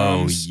Oscar Oh,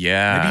 noms.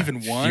 yeah. Maybe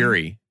even won.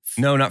 Fury.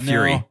 No, not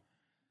Fury.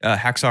 No.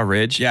 Hacksaw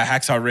Ridge. Yeah,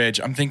 Hacksaw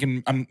Ridge. I'm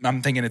thinking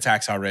it's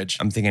Hacksaw Ridge.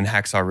 I'm thinking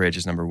Hacksaw Ridge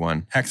is number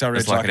 1. Hacksaw Ridge.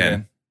 Let's lock it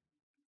in.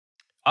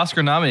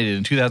 Oscar nominated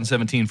in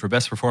 2017 for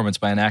Best Performance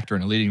by an Actor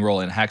in a Leading Role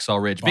in Hacksaw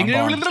Ridge. Bon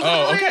Bon.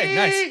 Oh, okay,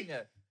 nice.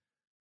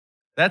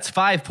 That's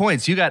 5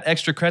 points. You got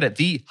Extra Credit.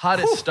 The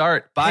hottest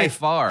start by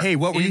far. Hey,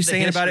 what were in you the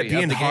saying about it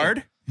history of being the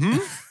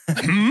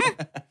game. hard?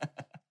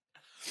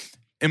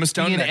 Emma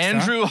Stone Being next,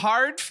 Andrew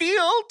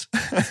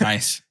Hardfield.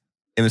 Nice.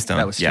 Emma Stone.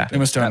 That was yeah. stupid.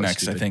 Emma Stone That was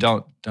next, I stupid. think.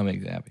 Don't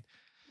make that happy.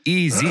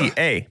 Easy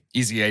A.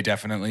 Easy A,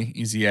 definitely.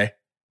 Easy A.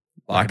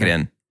 Lock it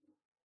in.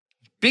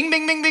 Bing,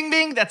 bing, bing, bing,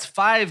 bing. That's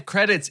 5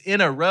 credits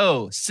in a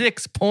row.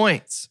 6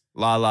 points.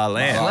 La La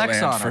Land. La La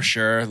Flex Land on for 'em.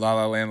 sure. La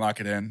La Land, lock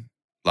it in.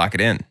 Lock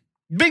it in.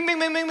 Bing, bing,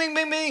 bing, bing, bing,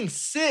 bing, bing.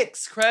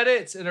 6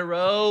 credits in a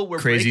row. We're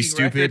Crazy breaking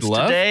Stupid records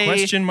Love? today.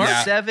 Question mark?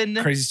 Yeah. 7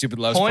 Crazy Stupid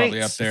Love's points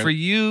probably up there. for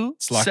you.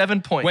 It's locked.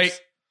 7 points. Wait.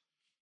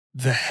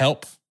 The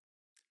Help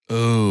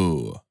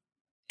Ooh.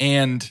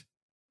 and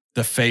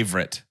The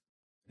Favorite.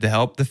 The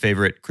Help, The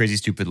Favorite, Crazy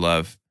Stupid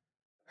Love.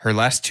 Her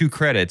last 2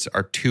 credits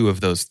are 2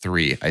 of those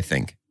 3, I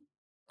think.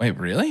 Wait,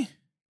 really?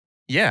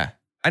 Yeah.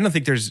 I don't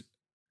think there's.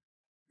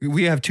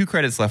 We have 2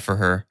 credits left for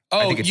her.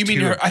 I Oh, think it's you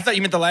mean 2 her? I thought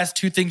you meant the last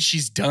 2 things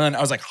she's done. I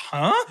was like,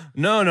 huh?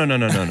 No.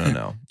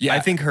 Yeah.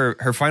 I think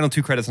her final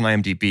 2 credits on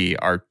IMDb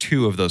are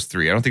 2 of those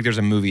 3. I don't think there's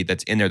a movie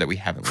that's in there that we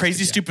haven't.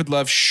 Crazy listed yet. Stupid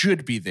Love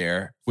should be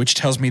there, which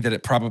tells me that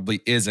it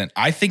probably isn't.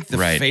 I think The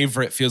Right.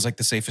 Favorite feels like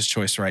the safest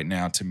choice right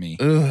now to me.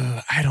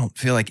 Ugh, I don't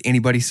feel like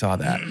anybody saw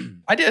that.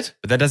 I did.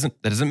 But that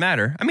doesn't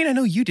matter. I mean, I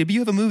know you did, but you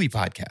have a movie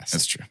podcast.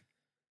 That's true.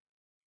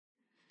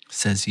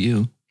 Says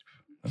you.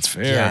 That's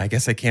fair. Yeah, I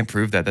guess I can't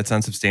prove that. That's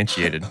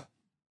unsubstantiated.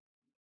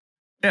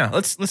 Yeah,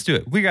 let's do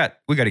it. We got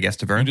a guess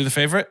to You want burn. to do The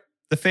Favorite?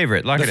 The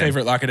Favorite. Lock The it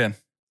Favorite, lock it in.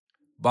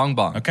 Bong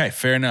bong. Okay,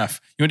 fair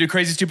enough. You want to do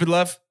Crazy Stupid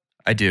Love?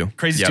 in. I do.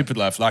 Crazy Yep. Stupid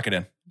Love, lock it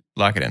in.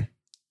 Lock it in.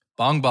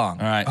 Bong bong.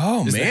 All right.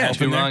 Oh, Is The man. Help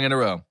 2 in there? wrong in a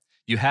row.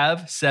 You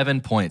have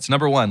 7 points.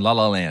 Number 1, La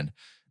La Land.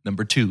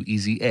 Number 2,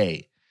 Easy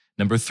A.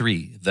 Number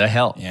 3, The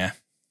Help. Yeah.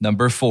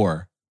 Number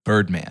 4,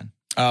 Birdman.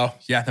 Oh,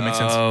 yeah, that makes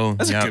sense. Oh,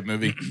 That's yep. a good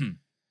movie.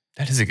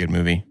 That is a good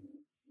movie.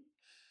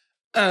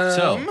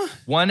 So,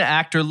 1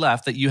 actor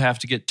left that you have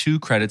to get 2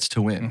 credits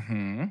to win.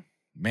 mhm.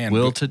 Man,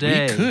 Will we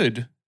today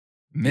could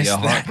miss Be a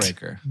that.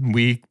 heartbreaker.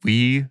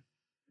 We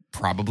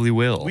probably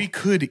will. We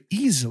could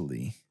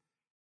easily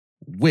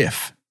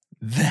whiff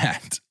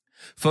that.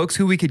 Folks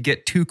who we could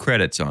get 2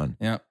 credits on.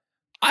 Yeah.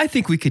 I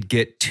think we could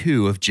get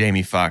 2 of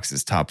Jamie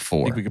Foxx's top I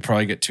 4. think we could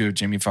probably get 2 of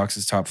Jamie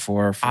Foxx's top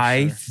 4 for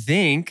I sure.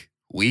 think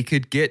we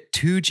could get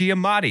 2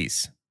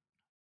 Giamattis.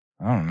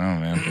 I don't know,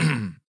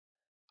 man.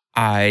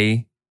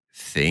 I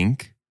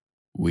think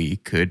we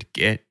could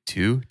get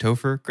 2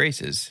 Topher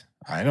Graces.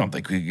 I don't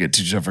think we could get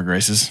 2 Topher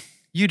Graces.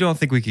 You don't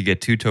think we could get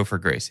 2 Topher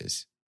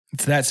Graces?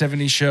 It's That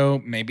 70s Show,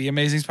 maybe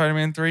Amazing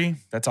Spider-Man 3.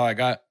 That's all I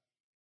got.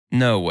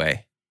 No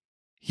way.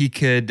 He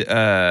could,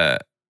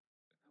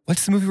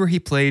 What's the movie where he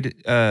played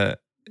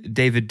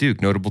David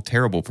Duke, notable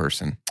terrible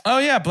person? Oh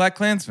yeah, Black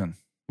Klansman.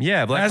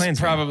 Yeah, Black That's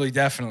Klansman. probably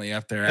definitely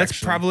up there. That's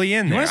actually. probably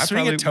in You there. want to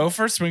swing at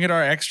Topher? Swing at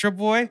our extra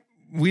boy?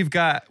 We've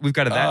got a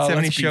That Oh, 70s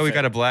let's show. beef We've it.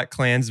 got a Black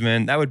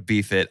Klansman. That would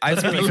beef it.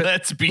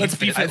 Let's beef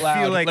it it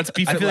loud. Like, Let's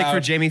beef I it feel like for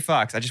loud. Jamie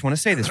Foxx. I just want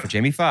to say this for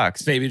Jamie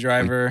Foxx. Baby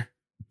Driver.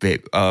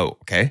 Oh,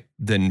 okay.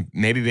 Then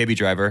maybe Baby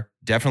Driver.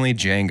 Definitely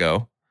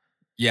Django.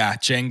 Yeah,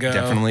 Django.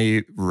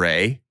 Definitely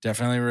Ray.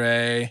 Definitely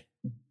Ray.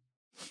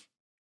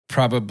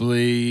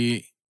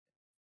 Probably.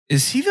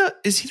 Is he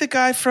the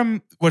guy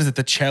from what is it?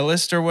 The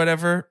Cellist or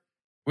whatever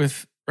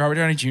with Robert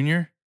Downey Jr.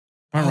 Am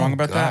I wrong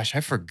about Gosh,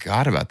 I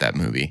forgot about that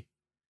movie.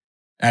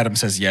 that? Adam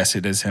says yes,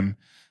 it is him.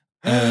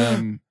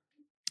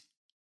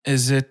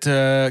 Is it?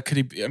 Could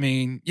he? Be, I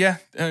mean, yeah.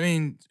 I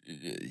mean,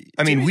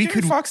 we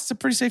could- Fox. It's a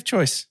pretty safe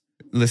choice.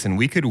 Listen,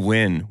 we could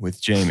win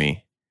with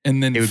Jamie.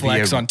 And then It would be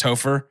flex a- on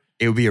Topher.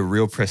 It would be a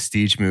real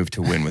prestige move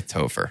to win with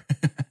Topher.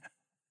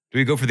 Do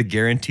we go for the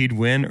guaranteed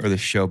win or the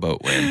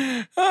showboat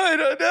win? I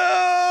don't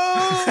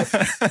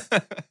know.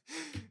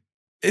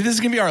 This is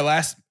gonna be our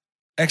last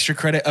extra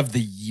credit of the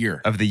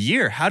year. Of the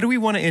year. How do we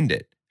want to end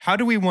it? How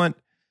do we want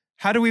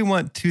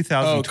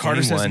 2021? Oh,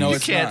 Carter says no, You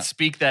it's can't not.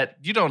 speak that.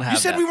 You don't have You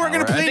said that we weren't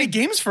going to power. play I any think-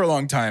 games for a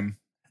long time.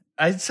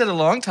 I said a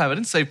long time. I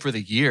didn't say for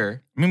the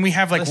year. I mean, we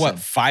have like Listen.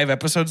 5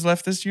 episodes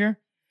left this year?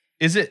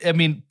 Is it? I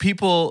mean,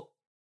 people,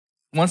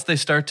 once they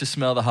start to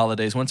smell the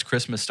holidays, once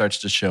Christmas starts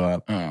to show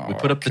up, we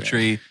put up the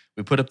tree,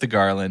 we put up the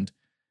garland,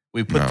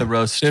 we put No. the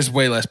roast, There's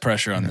way less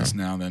pressure on No. this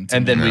now than.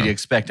 and then No. we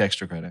expect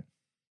extra credit.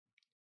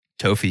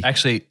 Tofi.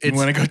 Actually, it's,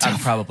 wanna go we're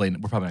Topher? probably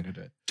not going to do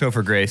it.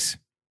 Topher Grace.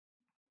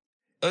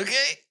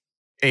 Okay.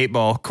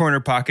 8-ball, corner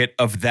pocket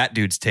of that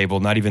dude's table,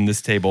 not even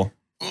this table.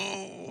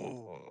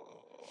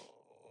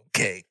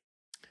 Okay.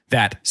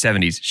 That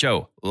 70s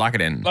show. Lock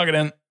it in. Lock it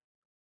in.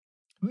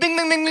 Bing,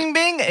 bing, bing, bing,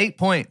 bing. 8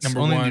 points.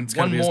 Number Only one. need It's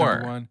gotta one be his more.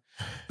 number one.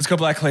 Let's go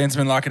Black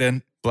Klansman. Lock it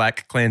in.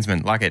 Black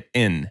Klansman. Lock it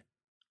in.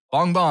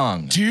 Bong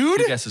bong. Dude.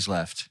 2 guesses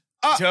left.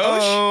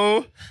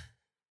 Oh.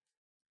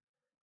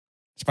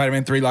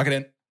 Spider-Man 3. Lock it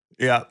in.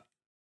 Yeah.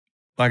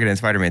 Lock it in.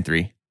 Spider-Man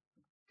 3.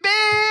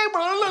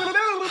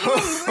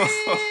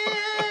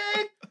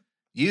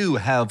 You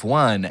have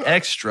 1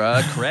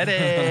 extra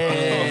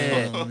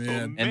credit. Oh,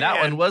 man. And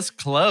that one was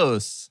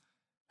close.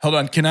 Hold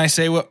on. Can I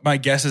say what my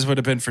guesses would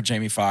have been for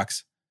Jamie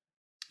Foxx?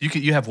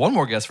 You have one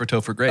more guess for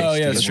Topher Grace. Oh, yeah,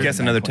 to that's Let's get true. guess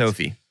 9 another points.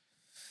 Tofi.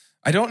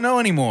 I don't know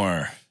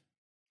anymore.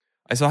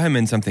 I saw him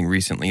in something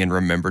recently and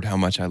remembered how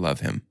much I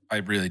love him. I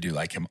really do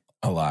like him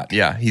a lot.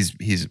 Yeah,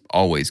 he's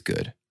always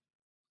good.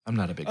 I'm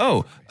not a big.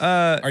 Oh,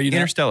 Are you not?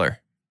 Interstellar?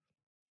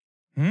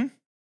 Hmm?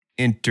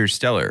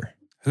 Interstellar.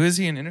 Who is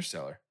he in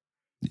Interstellar?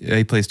 Yeah,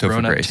 he plays Topher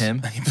grown up Grace.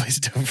 Tim. He plays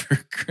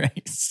Topher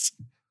Grace.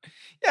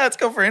 Yeah, let's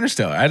go for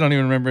Interstellar. I don't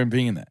even remember him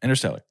being in that.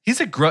 Interstellar.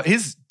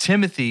 He's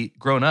Timothy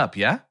grown up.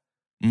 Yeah,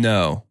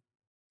 No,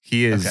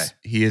 he is. Okay.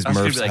 He is I was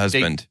gonna Murph's be like,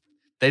 husband.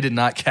 they did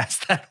not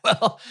cast that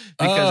well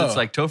because it's Oh.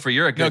 like Topher,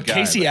 you're a No, good guy.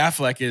 Casey but-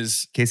 Affleck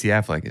is Casey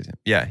Affleck is him.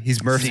 Yeah,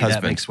 he's Murph's See,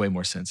 husband. That makes way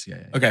more sense.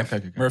 Yeah. okay.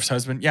 Murph's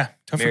husband. Yeah,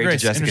 Topher Married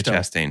Grace. to Jessica Interstellar.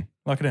 Chastain.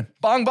 Lock it in.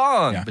 Bong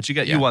bong. Yeah. But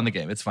you Yeah. won the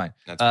game. It's fine.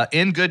 That's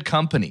In Good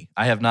Company.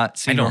 I have not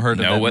seen I or don't heard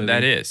of know that what movie,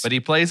 that is. But he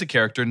plays a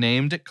character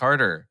named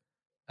Carter.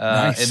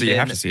 Nice. And So you then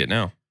have to see it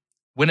now.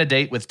 Win a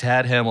Date with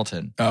Tad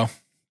Hamilton. Oh,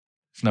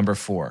 It's number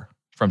 4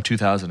 from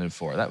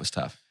 2004. That was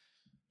tough.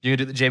 You gonna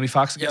do the Jamie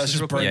Foxx yeah. Let's guesses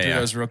just real burn quick? through Yeah.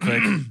 those real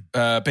quick.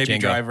 Baby Django.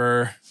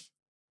 Driver,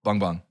 Bong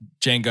bong.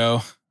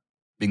 Django,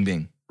 Bing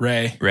bing.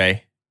 Ray,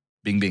 Ray.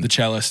 Bing bing. the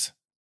cellist.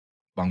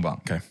 Bong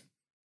bong. Okay.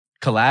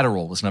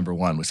 Collateral was number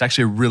 1. It's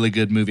actually a really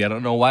good movie. I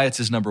don't know why it's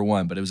his number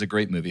 1, but it was a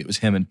great movie. It was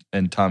him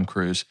and Tom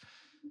Cruise.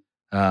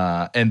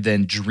 And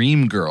then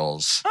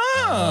Dreamgirls.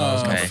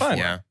 Oh, okay. fun.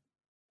 Yeah.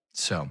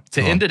 So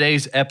to Cool. end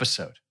today's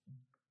episode,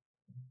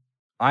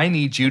 I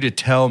need you to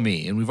tell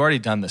me, and we've already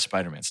done the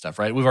Spider-Man stuff,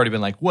 right? We've already been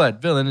like,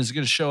 what villain is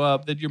going to show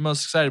up that you're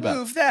most excited about?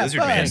 Move that. Lizard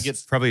button. Man.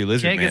 Gets- Probably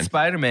Lizard Can't Man. get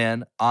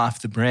Spider-Man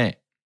off the brain.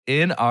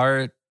 In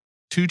our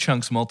 2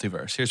 Chunks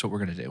multiverse, here's what we're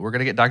going to do. We're going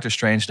to get Doctor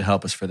Strange to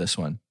help us for this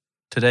one.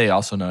 Today,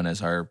 also known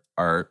as our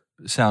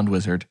sound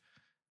wizard,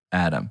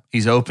 Adam.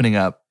 He's opening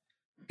up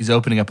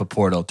a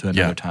portal to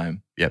another Yeah.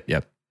 time.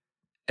 Yep.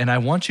 And I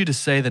want you to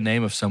say the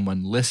name of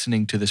someone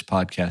listening to this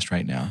podcast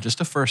right now,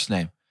 just a first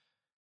name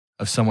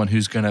of someone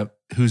who's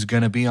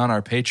gonna be on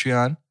our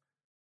Patreon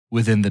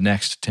within the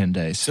next 10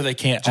 days. So they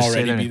can't Just say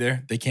already their be name.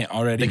 there. They can't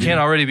already. They be can't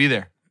there. already be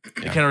there.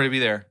 They Yeah. can't already be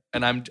there.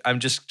 And I'm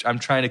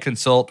trying to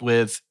consult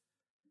with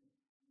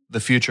the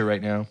future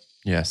right now.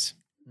 Yes.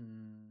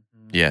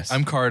 Yes.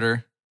 I'm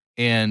Carter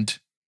and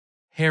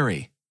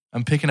Harry.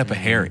 I'm picking up a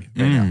Harry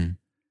right now.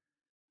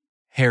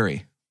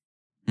 Harry.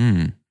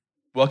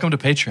 Welcome to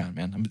Patreon,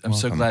 man. I'm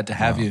so Welcome. glad to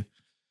have Wow. you.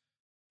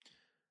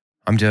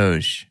 I'm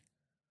Doge.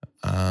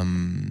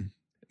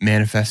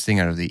 Manifesting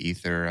out of the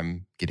ether.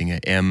 I'm getting an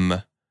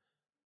M.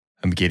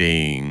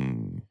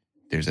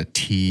 There's a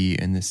T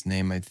in this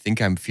name. I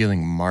think I'm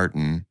feeling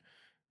Martin.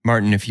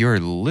 Martin, if you're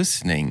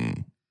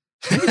listening,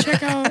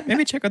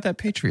 maybe check out that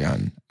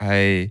Patreon.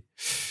 I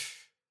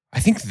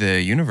think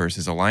the universe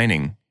is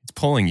aligning. It's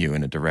pulling you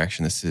in a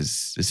direction.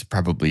 This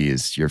probably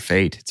is your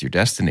fate. It's your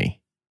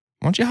destiny.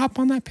 Why don't you hop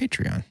on that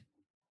Patreon?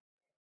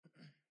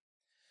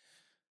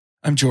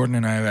 I'm Jordan,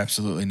 and I have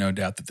absolutely no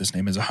doubt that this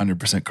name is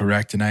 100%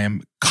 correct, and I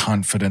am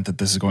confident that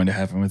this is going to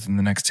happen within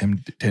the next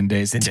 10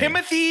 days.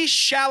 Timothy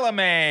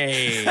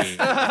Chalamet!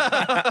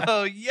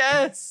 Oh,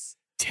 yes.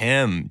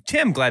 Tim,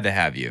 glad to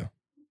have you.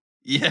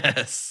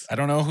 Yes. I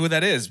don't know who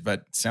that is,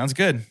 but sounds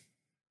good.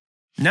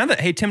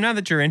 Hey, Tim, now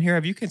that you're in here,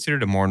 have you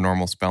considered a more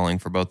normal spelling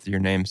for both of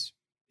your names?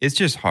 It's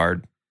just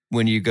hard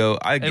when you go,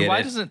 I get it.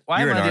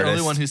 Why You're am an I the only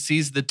artist. one who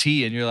sees the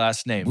T in your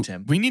last name,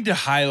 Tim? We need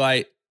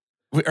to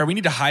we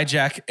need to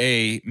hijack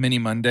a mini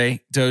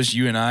Monday, Doge,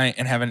 you and I,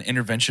 and have an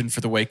intervention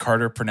for the way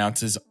Carter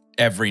pronounces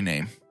every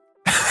name.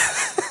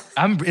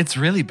 It's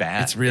really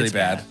bad. It's really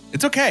bad.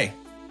 It's okay.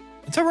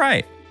 It's all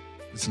right.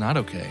 It's not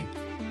okay.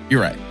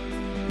 You're right.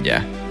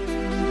 Yeah.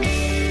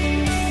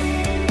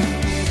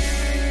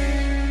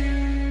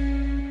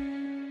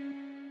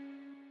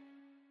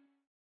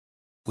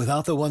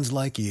 Without the ones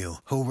like you,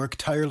 who work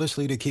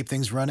tirelessly to keep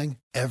things running,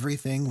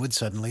 everything would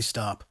suddenly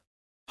stop.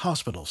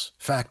 Hospitals,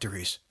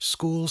 factories,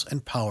 schools,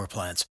 and power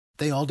plants,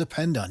 they all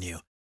depend on you.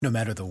 No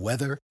matter the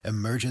weather,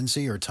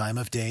 emergency, or time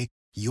of day,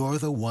 you're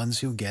the ones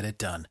who get it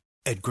done.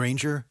 At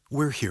Grainger,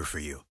 we're here for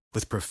you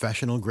with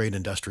professional-grade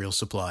industrial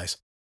supplies.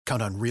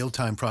 Count on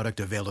real-time product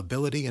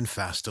availability and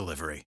fast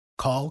delivery.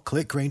 Call,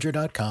 click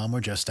Grainger.com, or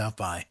just stop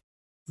by.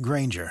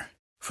 Grainger,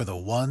 for the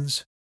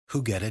ones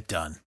who get it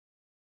done.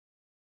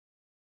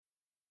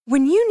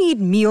 When you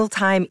need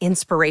mealtime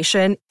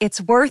inspiration,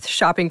 it's worth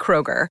shopping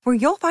Kroger, where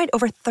you'll find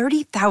over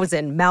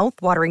 30,000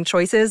 mouth-watering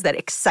choices that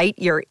excite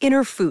your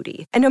inner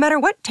foodie. And no matter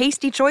what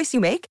tasty choice you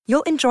make,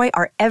 you'll enjoy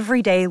our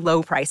everyday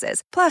low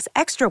prices, plus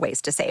extra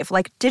ways to save,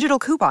 like digital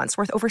coupons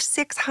worth over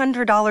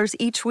 $600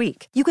 each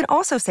week. You can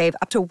also save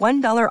up to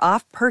 $1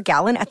 off per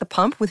gallon at the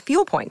pump with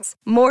fuel points.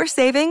 More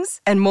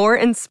savings and more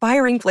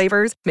inspiring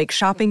flavors make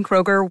shopping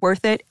Kroger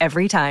worth it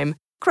every time.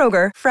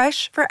 Kroger,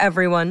 fresh for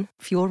everyone.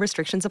 Fuel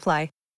restrictions apply.